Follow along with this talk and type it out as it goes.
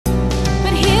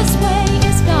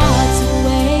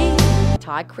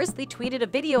Todd Chrisley tweeted a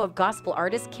video of gospel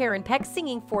artist Karen Peck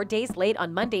singing 4 days late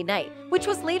on Monday night, which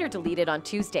was later deleted on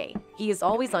Tuesday. He is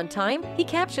always on time. He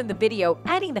captioned the video,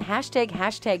 adding the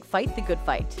hashtag fight the good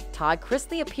fight. Todd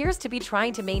Chrisley appears to be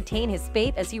trying to maintain his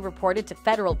faith as he reported to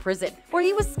federal prison, where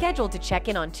he was scheduled to check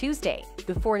in on Tuesday.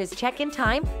 Before his check-in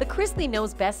time, the Chrisley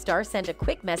Knows Best star sent a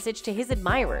quick message to his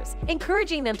admirers,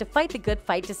 encouraging them to fight the good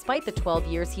fight despite the 12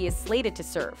 years he is slated to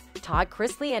serve. Todd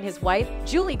Chrisley and his wife,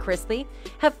 Julie Chrisley,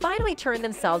 have finally turned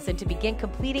themselves in to begin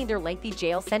completing their lengthy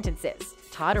jail sentences.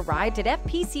 Todd arrived at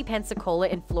FPC Pensacola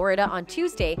in Florida on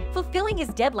Tuesday, fulfilling his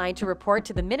deadline to report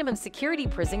to the minimum security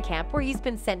prison camp where he's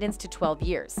been sentenced to 12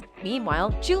 years.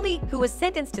 Meanwhile, Julie, who was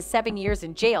sentenced to 7 years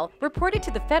in jail, reported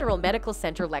to the Federal Medical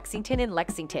Center Lexington in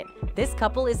Lexington. This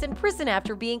couple is in prison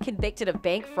after being convicted of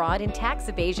bank fraud and tax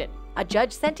evasion. A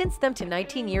judge sentenced them to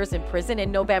 19 years in prison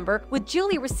in November, with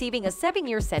Julie receiving a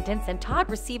 7-year sentence and Todd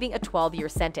receiving a 12-year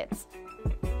sentence.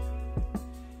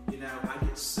 You know, I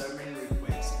get so many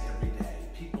requests every day.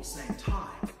 People saying, Todd,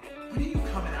 when are you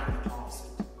coming out of the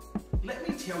closet? Let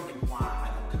me tell you why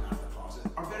I don't come out of the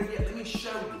closet. Or better yet, let me show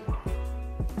you why.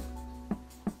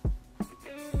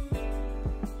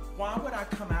 Why would I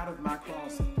come out of my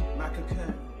closet, my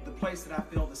cocoon, the place that I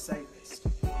feel the safest?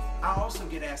 I also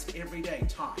get asked every day,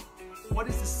 Todd, what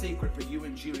is the secret for you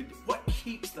and Julie? What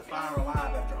keeps the fire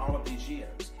alive after all of these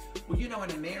years? Well, you know,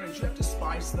 in a marriage, you have to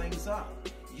spice things up.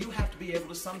 You have to be able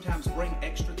to sometimes bring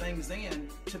extra things in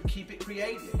to keep it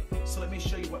creative. So let me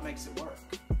show you what makes it work.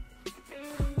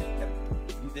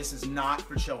 This is not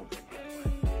for children, by the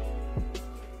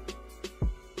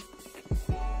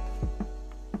way.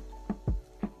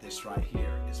 This right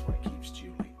here is what keeps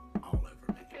Julie all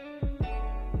over me.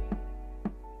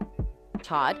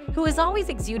 Todd, who has always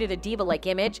exuded a diva-like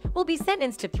image, will be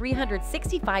sentenced to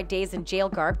 365 days in jail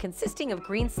garb consisting of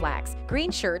green slacks,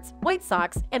 green shirts, white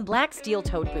socks, and black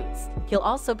steel-toed boots. He'll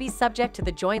also be subject to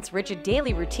the joint's rigid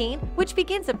daily routine, which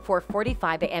begins at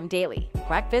 4:45 a.m. daily.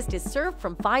 Breakfast is served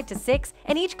from 5 to 6,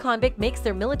 and each convict makes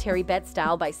their military bed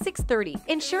style by 6:30,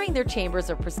 ensuring their chambers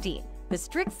are pristine. The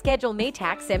strict schedule may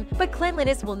tax him, but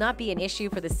cleanliness will not be an issue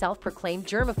for the self-proclaimed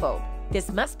germaphobe. This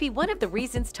must be one of the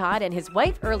reasons Todd and his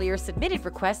wife earlier submitted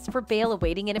requests for bail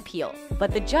awaiting an appeal.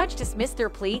 But the judge dismissed their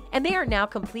plea, and they are now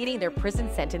completing their prison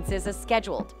sentences as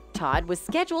scheduled. Todd was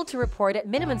scheduled to report at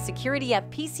minimum security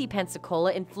FPC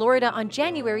Pensacola in Florida on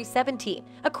January 17,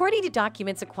 according to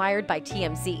documents acquired by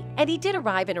TMZ, and he did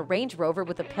arrive in a Range Rover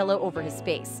with a pillow over his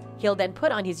face. He'll then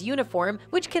put on his uniform,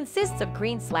 which consists of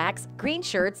green slacks, green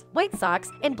shirts, white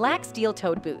socks, and black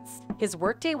steel-toed boots. His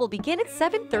workday will begin at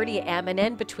 7:30 a.m. and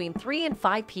end between 3 and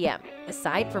 5 p.m.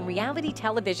 Aside from reality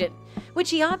television,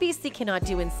 which he obviously cannot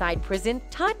do inside prison,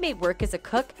 Todd may work as a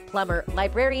cook, plumber,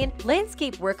 librarian,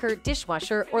 landscape worker,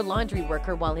 dishwasher, or laundry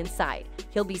worker while inside.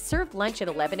 He'll be served lunch at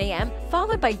 11 a.m.,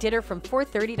 followed by dinner from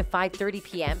 4:30 to 5:30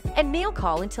 p.m., and mail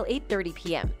call until 8:30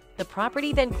 p.m. The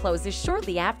property then closes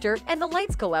shortly after, and the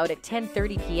lights go out at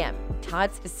 10:30 p.m.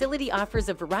 Todd's facility offers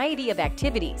a variety of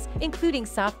activities, including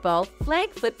softball,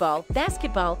 flag football,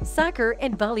 basketball, soccer,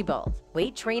 and volleyball.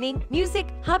 Weight training, music,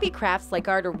 hobby crafts like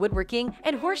art or woodworking,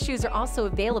 and horseshoes are also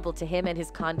available to him and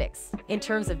his convicts. In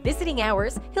terms of visiting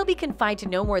hours, he'll be confined to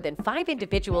no more than 5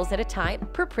 individuals at a time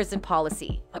per prison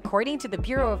policy. According to the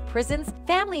Bureau of Prisons,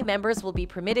 family members will be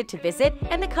permitted to visit,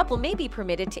 and the couple may be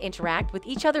permitted to interact with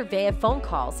each other via phone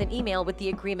calls and email with the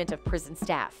agreement of prison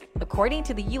staff. According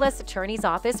to the U.S. Attorney's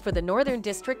Office for the Northern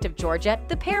District of Georgia,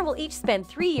 the pair will each spend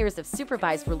 3 years of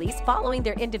supervised release following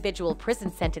their individual prison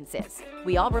sentences.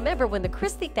 We all remember when the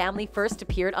Chrisley family first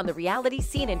appeared on the reality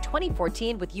scene in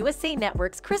 2014 with USA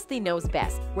Network's Chrisley Knows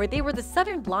Best, where they were the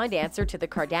Southern blonde answer to the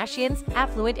Kardashians,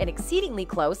 affluent and exceedingly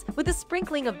close, with a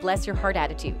sprinkling of bless your heart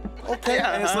attitude. Okay,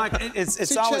 and it's like,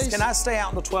 it's always, can I stay out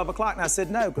until 12 o'clock? And I said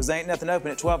no, because there ain't nothing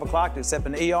open at 12 o'clock except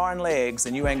an ER and legs,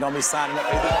 and you ain't gonna be signing up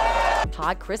for that.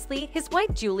 Todd Chrisley, his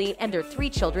wife Julie, and their 3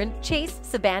 children, Chase,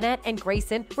 Savannah, and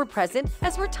Grayson, were present,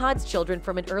 as were Todd's children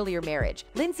from an earlier marriage,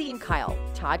 Lindsay and Kyle.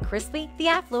 Todd Chrisley, the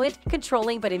affluent,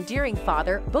 controlling but endearing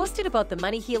father, boasted about the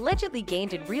money he allegedly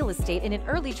gained in real estate in an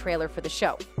early trailer for the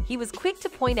show. He was quick to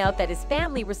point out that his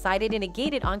family resided in a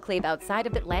gated enclave outside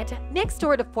of Atlanta, next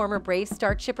door to former Braves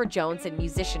star Chipper Jones and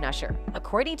musician Usher.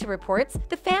 According to reports,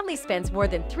 the family spends more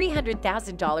than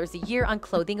 $300,000 a year on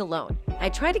clothing alone. I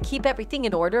try to keep everything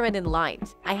in order and in line.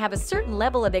 I have a certain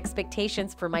level of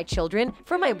expectations for my children,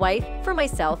 for my wife, for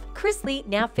myself, Chrisley,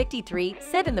 now 53,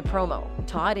 said in the promo.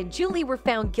 Todd and Julie were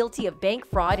found guilty of bank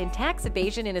fraud and tax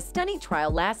evasion in a stunning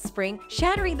trial last spring,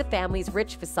 shattering the family's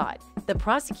rich facade. The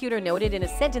prosecutor noted in a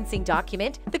sentencing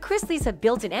document, the Chrisleys have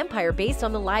built an empire based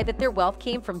on the lie that their wealth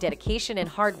came from dedication and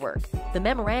hard work. The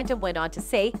memorandum went on to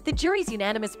say, the jury's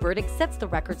unanimous verdict sets the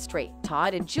record straight.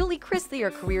 Todd and Julie Chrisley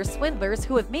are career swindlers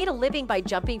who have made a living by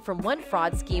jumping from one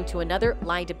fraud scheme to another,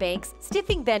 lying to banks,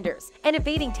 stiffing vendors, and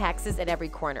evading taxes at every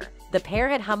corner. The pair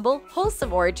had humble,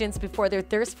 wholesome origins before their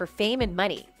thirst for fame and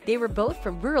money. They were both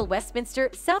from rural Westminster,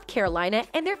 South Carolina,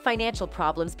 and their financial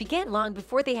problems began long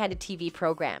before they had a TV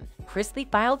program. Chrisley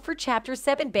filed for Chapter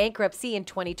 7 bankruptcy in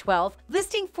 2012,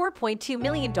 listing $4.2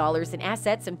 million in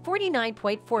assets and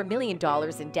 $49.4 million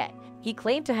in debt. He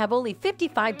claimed to have only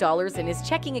 $55 in his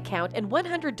checking account and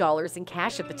 $100 in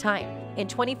cash at the time. In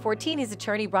 2014, his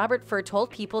attorney Robert Vert told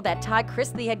People that Todd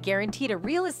Chrisley had guaranteed a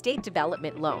real estate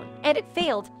development loan, and it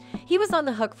failed. He was on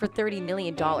the hook for $30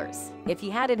 million. If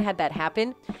he hadn't had that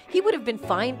happen, he would have been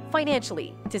fine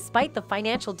financially. Despite the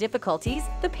financial difficulties,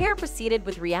 the pair proceeded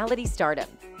with reality stardom.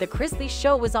 The Chrisley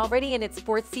show was already in its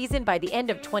fourth season by the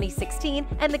end of 2016,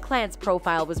 and the clan's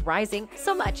profile was rising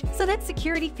so much so that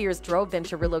security fears drove them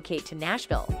to relocate to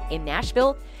Nashville. In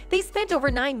Nashville, they spent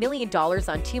over $9 million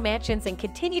on 2 mansions and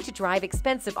continued to drive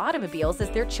expensive automobiles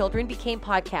as their children became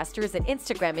podcasters and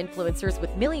Instagram influencers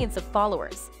with millions of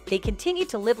followers. They continued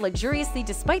to live luxuriously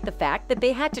despite the fact that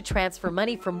they had to transfer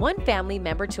money from one family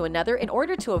member to another in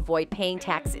order to avoid paying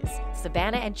taxes.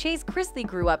 Savannah and Chase Chrisley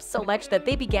grew up so much that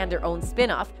they began their own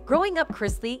spin-off, Growing Up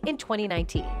Chrisley, in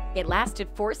 2019. It lasted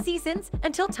 4 seasons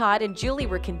until Todd and Julie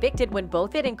were convicted when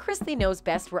both it and Chrisley Knows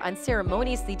Best were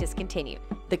unceremoniously discontinued.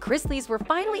 The Chrisleys were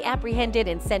finally apprehended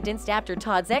and sentenced after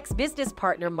Todd's ex-business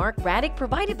partner Mark Braddock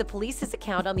provided the police his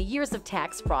account on the years of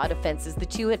tax fraud offenses the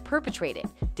two had perpetrated.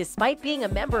 Despite being a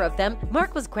member of them,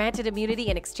 Mark was granted immunity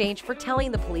in exchange for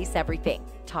telling the police everything.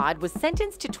 Todd was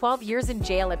sentenced to 12 years in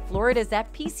jail at Florida's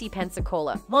FPC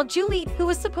Pensacola, while Julie, who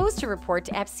was supposed to report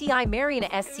to FCI Marion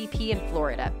SCP in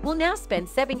Florida, will now spend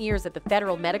 7 years at the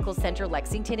Federal Medical Center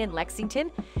Lexington in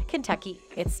Lexington, Kentucky.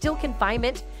 It's still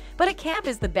confinement, but a camp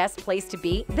is the best place to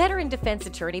be, veteran defense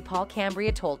attorney Paul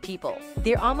Cambria told People.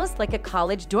 They're almost like a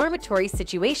college dormitory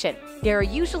situation. There are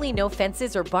usually no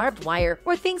fences or barbed wire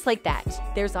or things like that.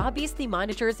 There's obviously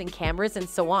monitors and cameras and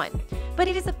so on, but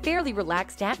it is a fairly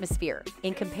relaxed atmosphere.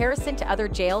 In comparison to other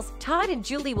jails, Todd and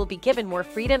Julie will be given more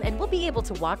freedom and will be able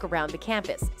to walk around the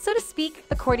campus, so to speak,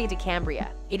 according to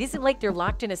Cambria. It isn't like they're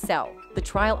locked in a cell. The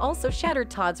trial also shattered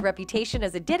Todd's reputation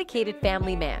as a dedicated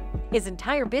family man. His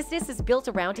entire business is built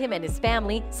around him and his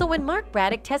family, so when Mark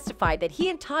Braddock testified that he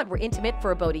and Todd were intimate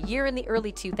for about a year in the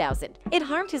early 2000s, it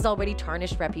harmed his already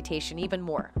tarnished reputation even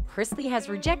more. Chrisley has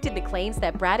rejected the claims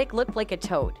that Braddock looked like a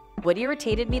toad. What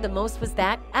irritated me the most was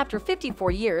that, after 54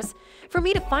 years, for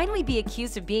me to finally be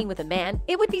accused of being with a man,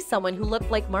 it would be someone who looked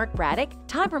like Mark Braddock,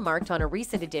 Todd remarked on a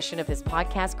recent edition of his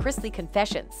podcast Chrisley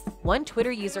Confessions. One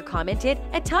Twitter user commented,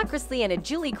 "A Todd Chrisley and a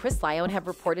Julie Chrisley have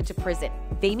reported to prison.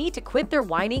 They need to quit their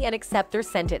whining and accept their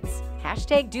sentence.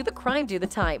 Hashtag do the crime, do the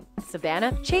time."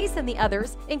 Savannah, Chase, and the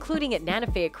others, including at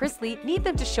Nanafea Chrisley, need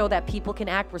them to show that people can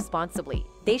act responsibly.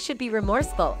 They should be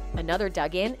remorseful. Another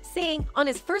dug in, saying, on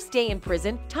his first day in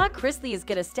prison, Todd Chrisley is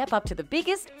gonna step up to the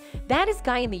biggest, baddest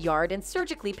guy in the yard and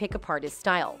surgically pick apart his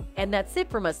style. And that's it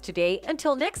from us today.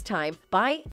 Until next time, bye.